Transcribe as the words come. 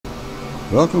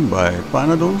Welcome by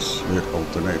Pyanodons with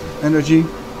alternative energy.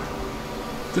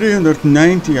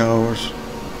 390 hours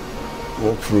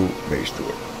walkthrough base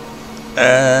tour.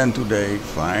 And today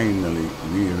finally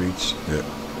we reached the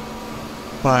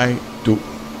Pi 2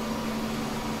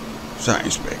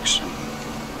 science specs.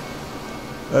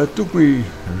 It took me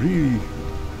really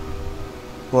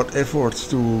what effort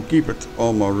to keep it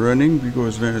almost running,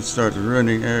 because when it started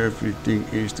running everything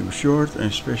is too short, and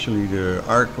especially the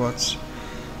arc watts.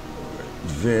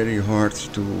 Very hard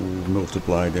to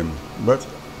multiply them, but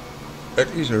it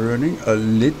is running a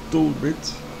little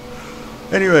bit.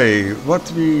 Anyway,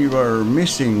 what we were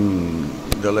missing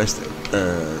the last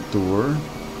tour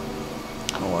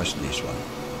was this one,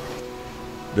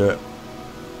 the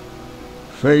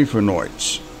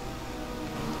flavonoids.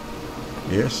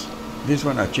 Yes, this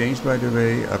one I changed, by the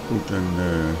way. I put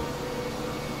an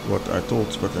what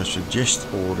I suggest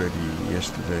already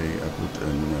yesterday. I put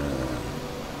an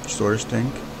storage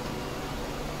tank,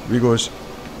 because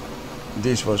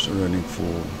this was running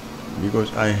full,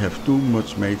 because I have too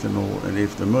much methanol, and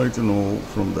if the methanol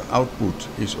from the output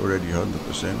is already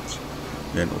 100%,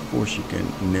 then of course you can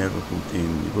never put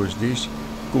in, because this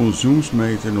consumes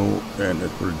methanol and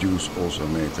it produces also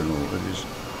methanol. It is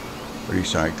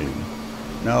recycling.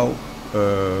 Now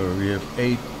we have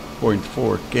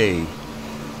 8.4 K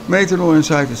methanol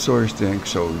inside the storage tank,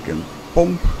 so we can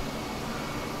pump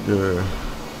the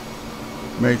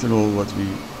methanol what we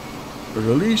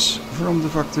release from the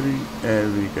factory,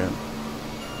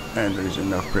 and there is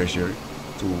enough pressure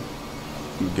to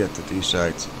get it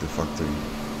inside the factory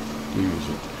to use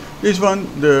it. This one,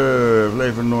 the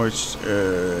flavonoids,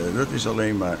 that is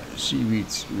alleen maar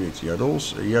seaweed with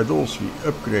yadols. Yadols we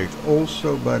upgrade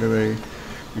also, by the way,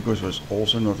 because it was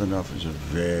also not enough. It's a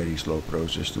very slow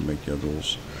process to make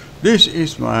yadols. This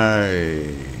is my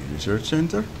research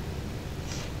center.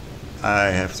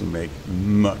 I have to make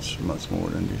much more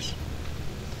than this.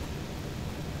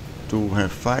 To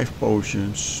have 5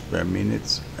 potions per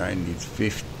minute, I need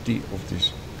 50 of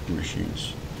these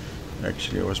machines.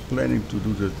 Actually, I was planning to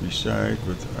do that beside,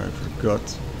 but I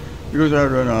forgot, because I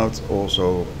run out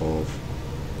also of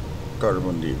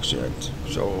carbon dioxide.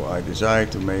 So I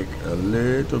decided to make a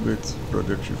little bit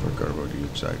production for carbon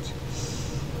dioxide.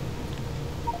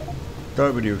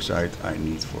 Carbon dioxide I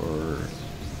need for,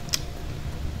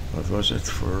 what was it,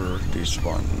 for this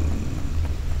one?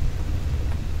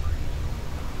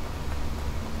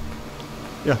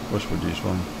 Yeah, was for this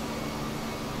one.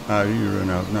 I really run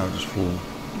out now, it's full.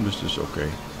 This is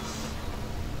okay.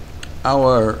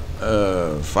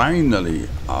 Finally,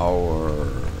 our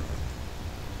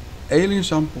alien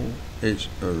sample is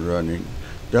running.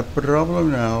 The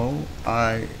problem now,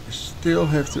 I still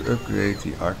have to upgrade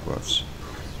the arc watts.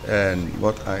 And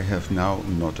what I have now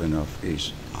not enough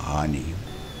is honey.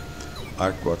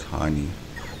 Arc watt honey.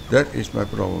 That is my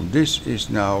problem. This is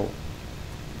now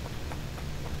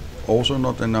also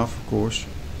not enough, of course,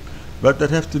 but that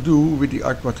have to do with the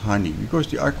arc watt honey, because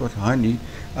the arc watt honey,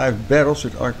 I have barrels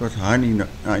with arc watt honey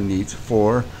I need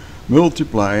for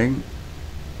multiplying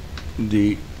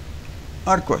the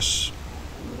arc watts.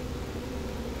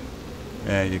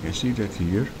 And you can see that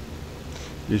here.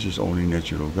 This is only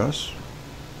natural gas,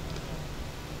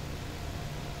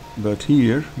 but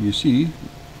here you see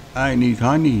I need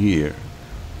honey here,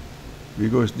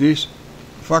 because this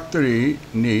factory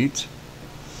needs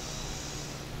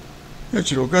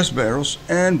natural gas barrels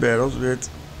and barrels with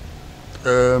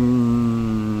how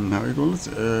you call it,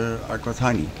 arc watt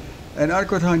honey. And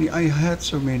arc watt honey I had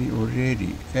so many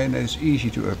already, and it's easy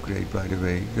to upgrade, by the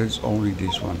way. There's only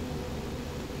this one,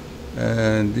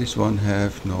 and this one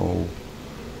have no,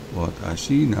 what I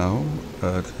see now,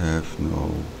 it have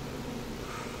no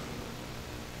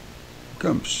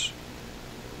comes.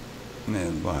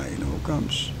 And why no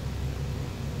comes?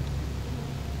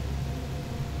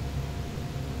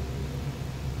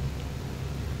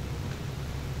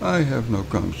 I have no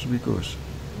comes because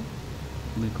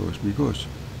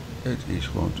it is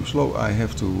going too slow. I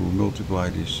have to multiply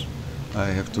this. I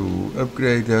have to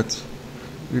upgrade that,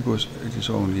 because it is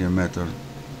only a matter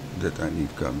that I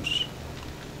need comes.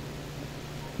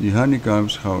 The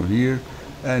honeycombs go here,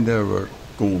 and they were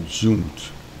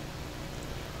consumed.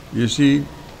 You see,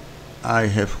 I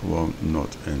have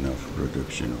not enough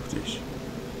production of this,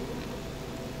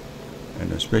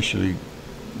 and especially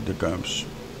the gums.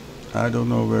 I don't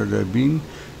know where they've been.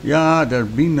 Yeah,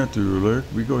 they've been natuurlijk,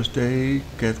 because they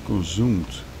get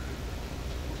consumed.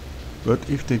 But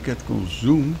if they get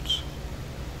consumed,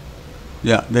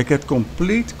 yeah, they get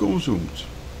complete consumed.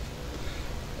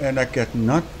 And I get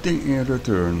nothing in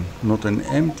return. Not an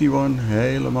empty one,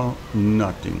 helemaal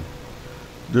nothing.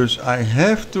 Dus I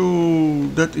have to,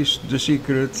 that is the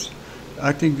secret.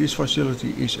 I think this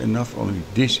facility is enough, only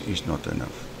this is not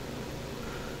enough.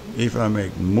 If I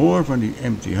make more van die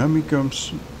empty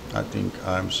honeycombs, I think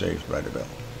I'm saved by the bell.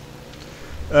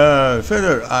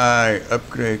 Further, I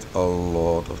upgrade a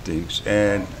lot of things,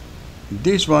 and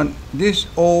this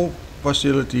all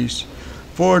facilities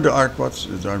for the arquads,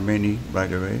 there are many by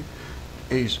the way,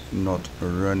 is not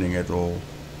running at all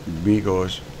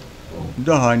because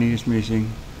the honey is missing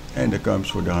and the combs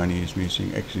for the honey is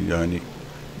missing. Actually,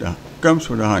 the combs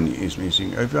for the honey is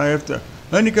missing. If I have the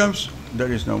honeycombs,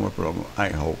 there is no more problem, I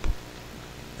hope.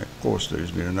 Of course, there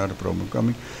is been another problem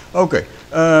coming. Okay,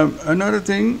 another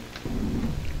thing,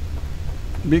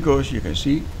 because you can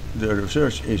see the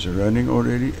research is running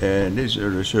already, and this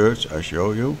research I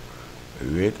show you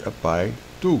with a Pi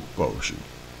 2 potion.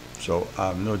 So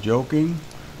I'm not joking,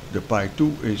 the Pi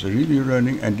 2 is really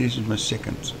running, and this is my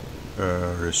second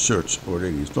research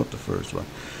already, it's not the first one.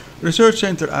 Research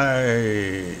center,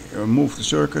 I moved the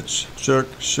circus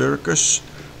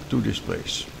to this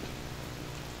place.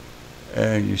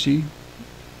 And you see,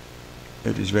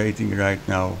 it is waiting right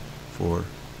now for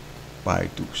Pi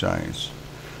 2 science.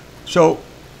 So,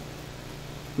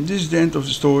 this is the end of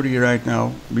the story right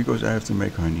now, because I have to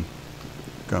make honey.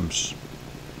 Comes.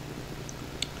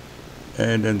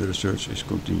 And then the research is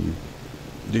continuing.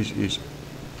 This is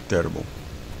terrible.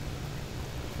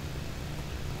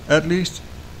 At least,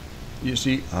 you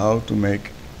see how to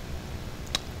make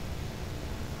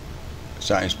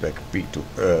Science Pack P2,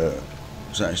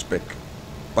 Science Pack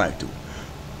Pi 2.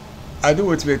 I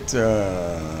do it with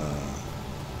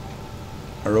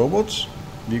robots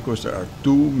because there are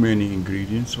too many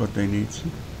ingredients what they need,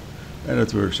 and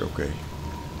it works okay.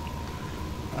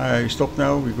 I stop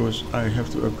now because I have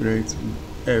to upgrade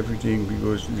everything,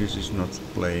 because this is not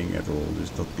playing at all. This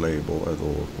is not playable at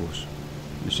all, of course.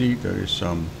 You see, there is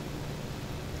some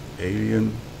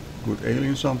good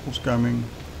alien samples coming,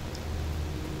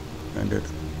 and that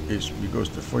is because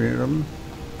the verum,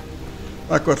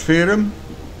 I got verum,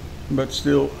 but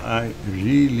still I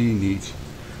really need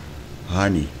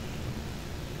honey.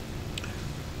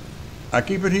 I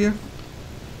keep it here.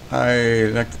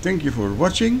 I like to thank you for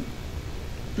watching.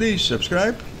 Please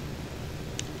subscribe,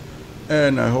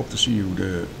 and I hope to see you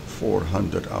the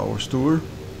 400 hours tour.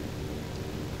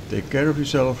 Take care of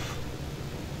yourself,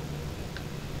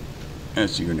 and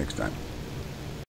see you next time.